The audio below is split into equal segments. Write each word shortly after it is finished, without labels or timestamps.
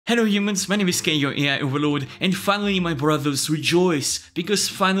Hello humans, my name is K, your AI overlord, and finally my brothers rejoice, because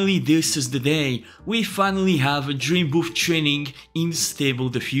finally this is the day. We finally have a Dreambooth training in Stable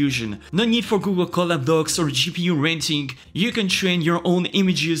Diffusion. No need for Google Colab docs or GPU renting, you can train your own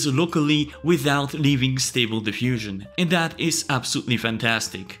images locally without leaving Stable Diffusion. And that is absolutely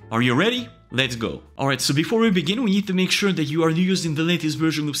fantastic. Are you ready? Let's go. Alright, so before we begin, we need to make sure that you are using the latest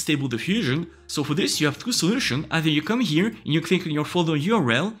version of Stable Diffusion. So for this, you have two solutions. Either you come here and you click on your folder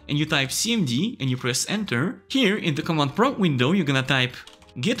URL and you type cmd and you press enter. Here in the command prompt window, you're gonna type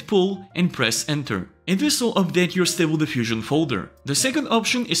git pull and press enter. And this will update your Stable Diffusion folder. The second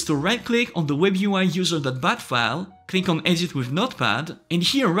option is to right-click on the webui user.bat file, click on edit with notepad, and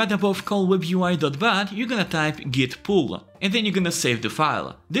here right above call webui.bat, you're gonna type git pull, and then you're gonna save the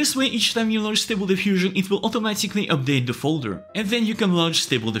file. This way, each time you launch Stable Diffusion, it will automatically update the folder, and then you can launch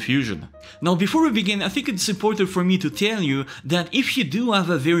Stable Diffusion. Now before we begin, I think it's important for me to tell you that if you do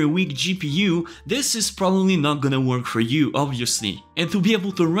have a very weak GPU, this is probably not gonna work for you, obviously. And to be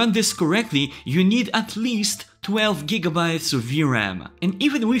able to run this correctly, you need at least 12 gigabytes of VRAM. And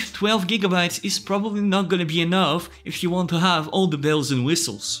even with 12 gigabytes is probably not gonna be enough if you want to have all the bells and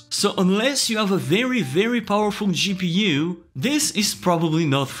whistles. So unless you have a very powerful GPU, this is probably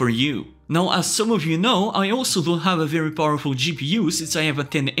not for you. Now, as some of you know, I also don't have a very powerful GPU since I have a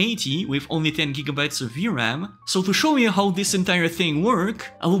 1080 with only 10 gigabytes of VRAM. So to show you how this entire thing works,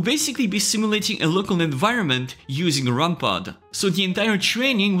 I will basically be simulating a local environment using RunPod. So the entire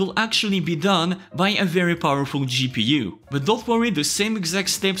training will actually be done by a very powerful GPU. But don't worry, the same exact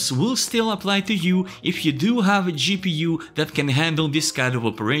steps will still apply to you if you do have a GPU that can handle this kind of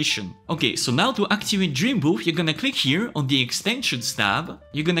operation. Okay, so now to activate Dreambooth, you're gonna click here on the Extensions tab,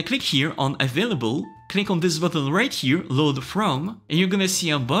 you're gonna click here on Available, click on this button right here, Load From, and you're gonna see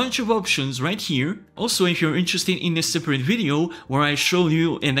a bunch of options right here. Also, if you're interested in a separate video where I show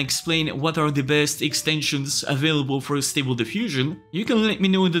you and explain what are the best extensions available for Stable Diffusion, you can let me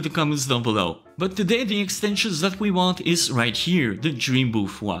know in the comments down below. But today the extensions that we want is right here, the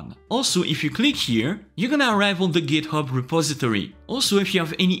Dreambooth one. Also, if you click here, you're gonna arrive on the GitHub repository. Also, if you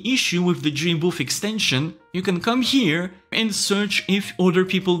have any issue with the Dreambooth extension, you can come here and search if other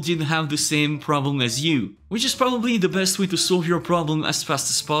people didn't have the same problem as you, which is probably the best way to solve your problem as fast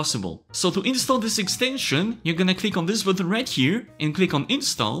as possible. So to install this extension, you're gonna click on this button right here and click on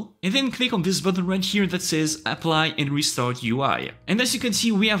install, and then click on this button right here that says apply and restart UI. And as you can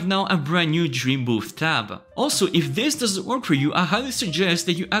see, we have now a brand new Dreambooth tab. Also, if this doesn't work for you, I highly suggest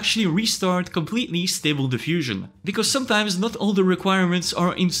that you actually restart completely Stable Diffusion, because sometimes not all the requirements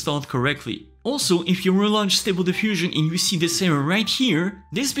are installed correctly. Also, if you relaunch Stable Diffusion and you see this error right here,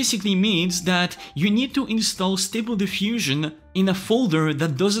 this basically means that you need to install Stable Diffusion in a folder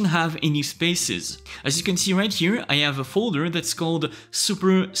that doesn't have any spaces. As you can see right here, I have a folder that's called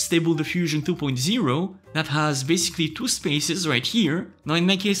Super Stable Diffusion 2.0 that has basically 2 spaces right here. Now in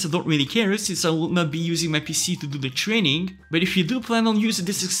my case, I don't really care since I will not be using my PC to do the training, but if you do plan on using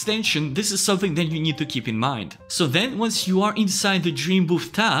this extension, this is something that you need to keep in mind. So then once you are inside the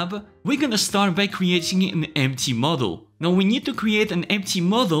Dreambooth tab, we're gonna start by creating an empty model. Now we need to create an empty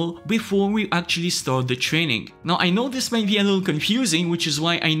model before we actually start the training. Now I know this might be a little confusing, which is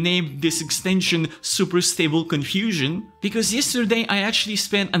why I named this extension Super Stable Confusion, because yesterday I actually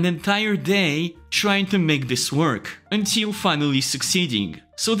spent an entire day trying to make this work, until finally succeeding.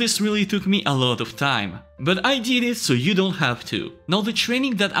 So this really took me a lot of time. But I did it so you don't have to. Now the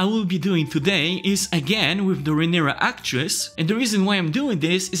training that I will be doing today is again with the Rhaenyra actress, and the reason why I'm doing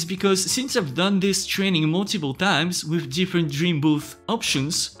this is because since I've done this training multiple times with different Dreambooth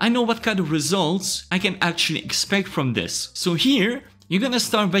options, I know what kind of results I can actually expect from this. So here, you're gonna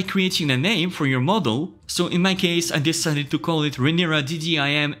start by creating a name for your model. So in my case, I decided to call it Rhaenyra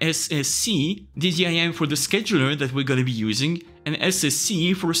DDIM SSC, DDIM for the scheduler that we're gonna be using, and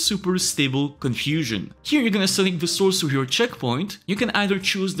SSC for Super Stable Confusion. Here you're gonna select the source of your checkpoint. You can either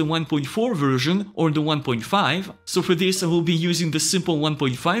choose the 1.4 version or the 1.5. So for this I will be using the simple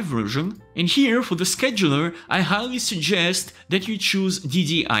 1.5 version. And here for the scheduler, I highly suggest that you choose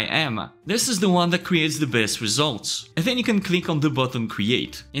DDIM. This is the one that creates the best results. And then you can click on the button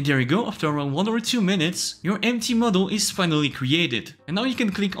create. And there you go, after around 1 or 2 minutes, your empty model is finally created. And now you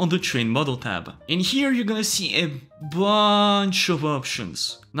can click on the train model tab. And here you're gonna see a bunch of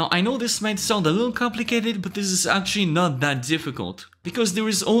options. Now I know this might sound a little complicated, but this is actually not that difficult, because there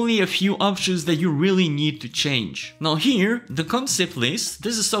is only a few options that you really need to change. Now here, the concept list,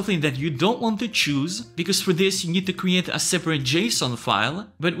 this is something that you don't want to choose, because for this you need to create a separate JSON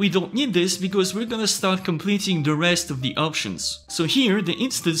file, but we don't need this because we're gonna start completing the rest of the options. So here, the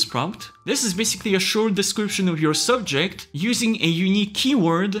instance prompt, this is basically a short description of your subject using a unique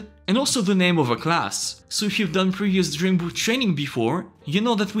keyword and also the name of a class. So if you've done previous Dreambooth training before, you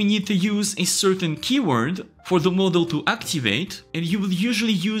know that we need to use a certain keyword for the model to activate, and you will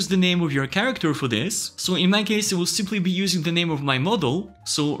usually use the name of your character for this. So in my case, I will simply be using the name of my model,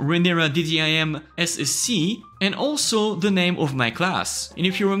 so Renera DDIM SSC, and also the name of my class. And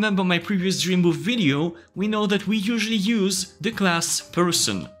if you remember my previous Dreambooth video, we know that we usually use the class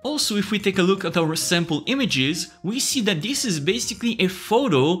person. Also, if we take a look at our sample images, we see that this is basically a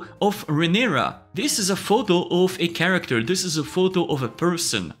photo of Renera. This is a photo of a character, this is a photo of a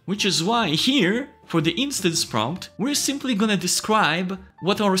person, which is why here, for the instance prompt, we're simply gonna describe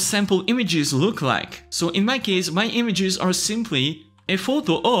what our sample images look like. So in my case, my images are simply a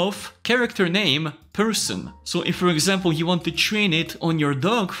photo of character name person. So if, for example, you want to train it on your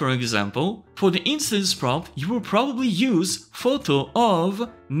dog, for example, for the instance prompt, you will probably use photo of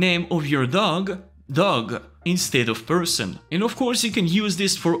name of your dog, dog, instead of person. And of course, you can use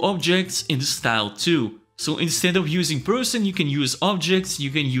this for objects in style too. So instead of using person, you can use objects,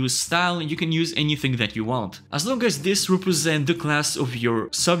 you can use style, and you can use anything that you want, as long as this represents the class of your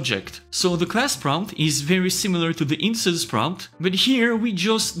subject. So the class prompt is very similar to the instance prompt, but here we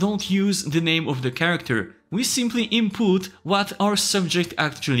just don't use the name of the character. We simply input what our subject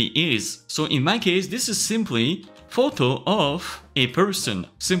actually is. So in my case, this is simply photo of a person.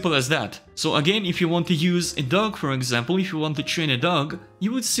 Simple as that. So again, if you want to use a dog, for example, if you want to train a dog,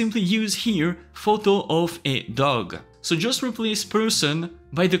 you would simply use here photo of a dog. So just replace person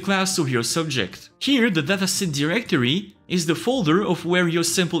by the class of your subject. Here, the dataset directory is the folder of where your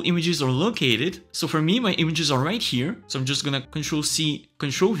sample images are located. So for me, my images are right here. So I'm just gonna Ctrl+C,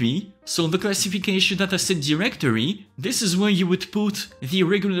 Ctrl+V. So the classification dataset directory, this is where you would put the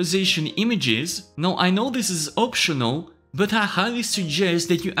regularization images. Now I know this is optional, but I highly suggest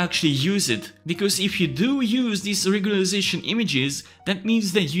that you actually use it, because if you do use these regularization images, that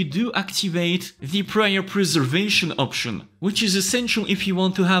means that you do activate the prior preservation option, which is essential if you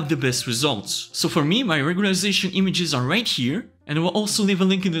want to have the best results. So for me, my regularization images are right here, and I will also leave a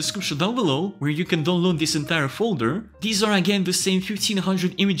link in the description down below where you can download this entire folder. These are again the same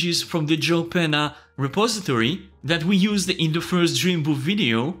 1500 images from the Joe Penna repository that we used in the first Dreambooth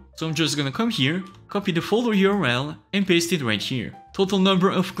video. So I'm just gonna come here, copy the folder URL and paste it right here. Total number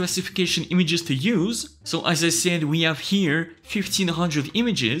of classification images to use. So as I said, we have here 1500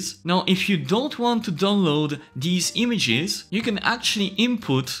 images. Now if you don't want to download these images, you can actually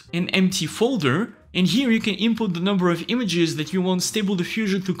input an empty folder, and here you can input the number of images that you want Stable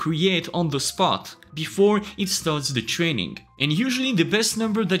Diffusion to create on the spot before it starts the training. And usually the best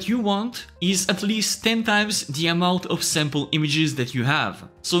number that you want is at least 10 times the amount of sample images that you have.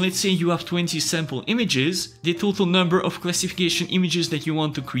 So let's say you have 20 sample images, the total number of classification images that you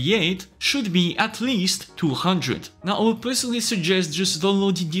want to create should be at least 200. Now I would personally suggest just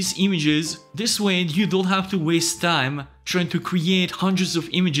downloading these images, this way you don't have to waste time trying to create hundreds of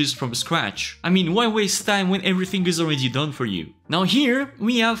images from scratch. I mean, why waste time when everything is already done for you? Now here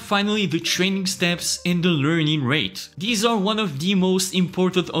we have finally the training steps and the learning rate. These are one of the most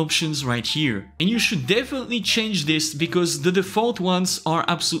important options right here, and you should definitely change this because the default ones are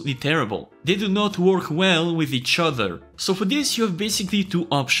absolutely terrible. They do not work well with each other. So for this you have basically two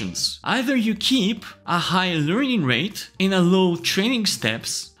options. Either you keep a high learning rate and a low training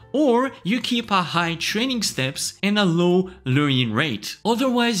steps, or you keep a high training steps and a low learning rate.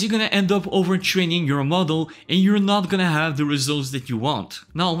 Otherwise, you're gonna end up overtraining your model and you're not gonna have the results that you want.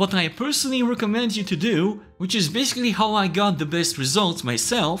 Now, what I personally recommend you to do, which is basically how I got the best results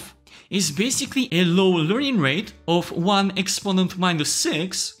myself, is basically a low learning rate of 1 exponent minus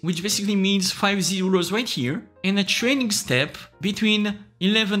 6, which basically means 5 zeros right here, and a training step between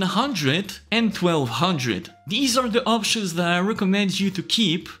 1100 and 1200. These are the options that I recommend you to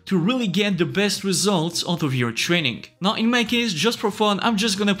keep to really get the best results out of your training. Now in my case, just for fun, I'm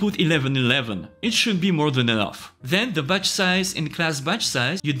just gonna put 1111. It should be more than enough. Then the batch size and class batch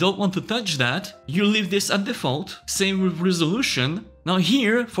size, you don't want to touch that. You leave this at default. Same with resolution. Now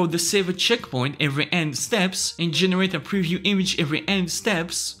here, for the save a checkpoint every n steps and generate a preview image every n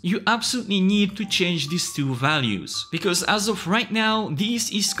steps, you absolutely need to change these two values, because as of right now,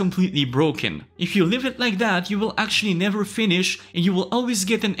 this is completely broken. If you leave it like that, you will actually never finish and you will always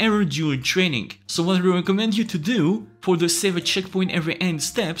get an error during training. So what I recommend you to do, for the save a checkpoint every n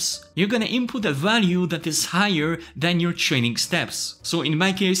steps, you're gonna input a value that is higher than your training steps. So in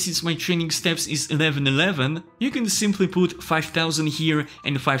my case, since my training steps is 1111, you can simply put 5000 here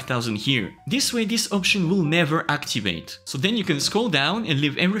and 5000 here. This way this option will never activate. So then you can scroll down and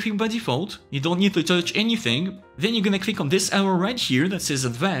leave everything by default. You don't need to touch anything. Then you're gonna click on this arrow right here that says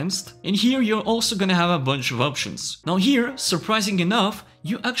advanced, and here you're also gonna have a bunch of options. Now here, surprising enough,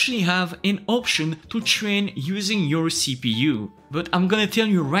 you actually have an option to train using your CPU. But I'm gonna tell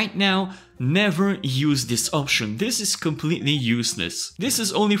you right now, never use this option. This is completely useless. This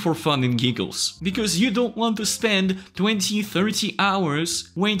is only for fun and giggles, because you don't want to spend 20-30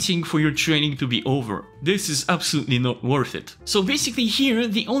 hours waiting for your training to be over. This is absolutely not worth it. So basically here,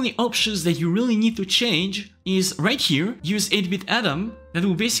 the only options that you really need to change is right here, use 8-bit Atom. That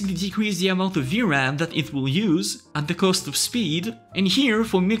will basically decrease the amount of VRAM that it will use at the cost of speed. And here,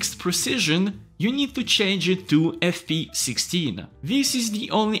 for mixed precision, you need to change it to FP16. This is the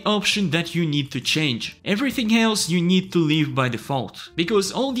only option that you need to change. Everything else you need to leave by default,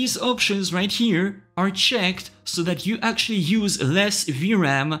 because all these options right here are checked so that you actually use less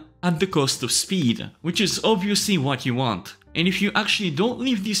VRAM at the cost of speed, which is obviously what you want. And if you actually don't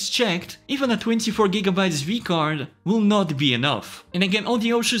leave this checked, even a 24GB vCard will not be enough. And again, all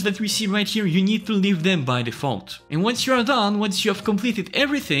the options that we see right here, you need to leave them by default. And once you are done, once you have completed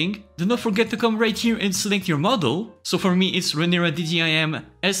everything, do not forget to come right here and select your model. So for me, it's Renera DDIM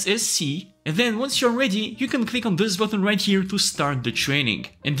SSC. And then once you're ready, you can click on this button right here to start the training.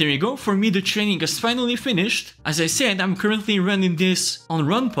 And there you go, for me the training has finally finished. As I said, I'm currently running this on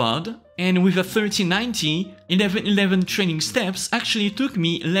RunPod, and with a 3090, 1111 training steps actually took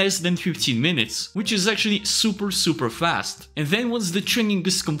me less than 15 minutes, which is actually super fast. And then once the training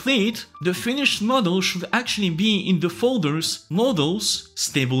is complete, the finished model should actually be in the folders Models,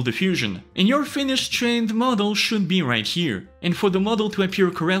 Stable Diffusion. And your finished trained model should be right here. And for the model to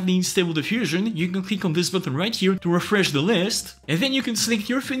appear correctly in Stable Diffusion, you can click on this button right here to refresh the list, and then you can select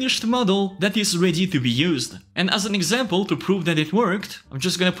your finished model that is ready to be used. And as an example, to prove that it worked, I'm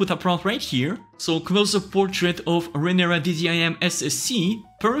just gonna put a prompt right here. So close-up portrait of Renera DDIM SSC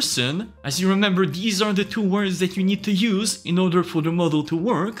person. As you remember, these are the two words that you need to use in order for the model to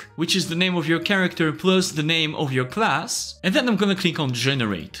work, which is the name of your character plus the name of your class. And then I'm gonna click on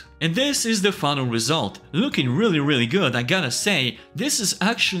generate. And this is the final result. Looking really good, I gotta say. This is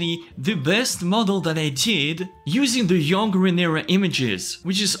actually the best model that I did using the young Renera images,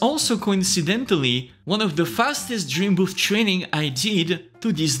 which is also coincidentally one of the fastest Dreambooth training I did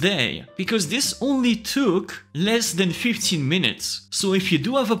to this day, because this only took less than 15 minutes. So if you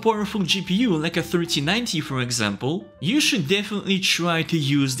do have a powerful GPU like a 3090 for example, you should definitely try to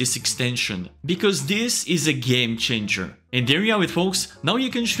use this extension, because this is a game changer. And there you have it folks, now you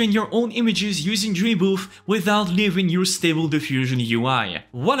can train your own images using Dreambooth without leaving your Stable Diffusion UI.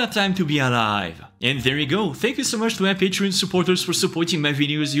 What a time to be alive! And there you go, thank you so much to my Patreon supporters for supporting my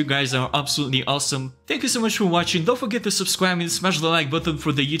videos, you guys are absolutely awesome. Thank you so much for watching, don't forget to subscribe and smash the like button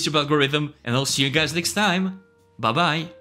for the YouTube algorithm, and I'll see you guys next time. Bye bye!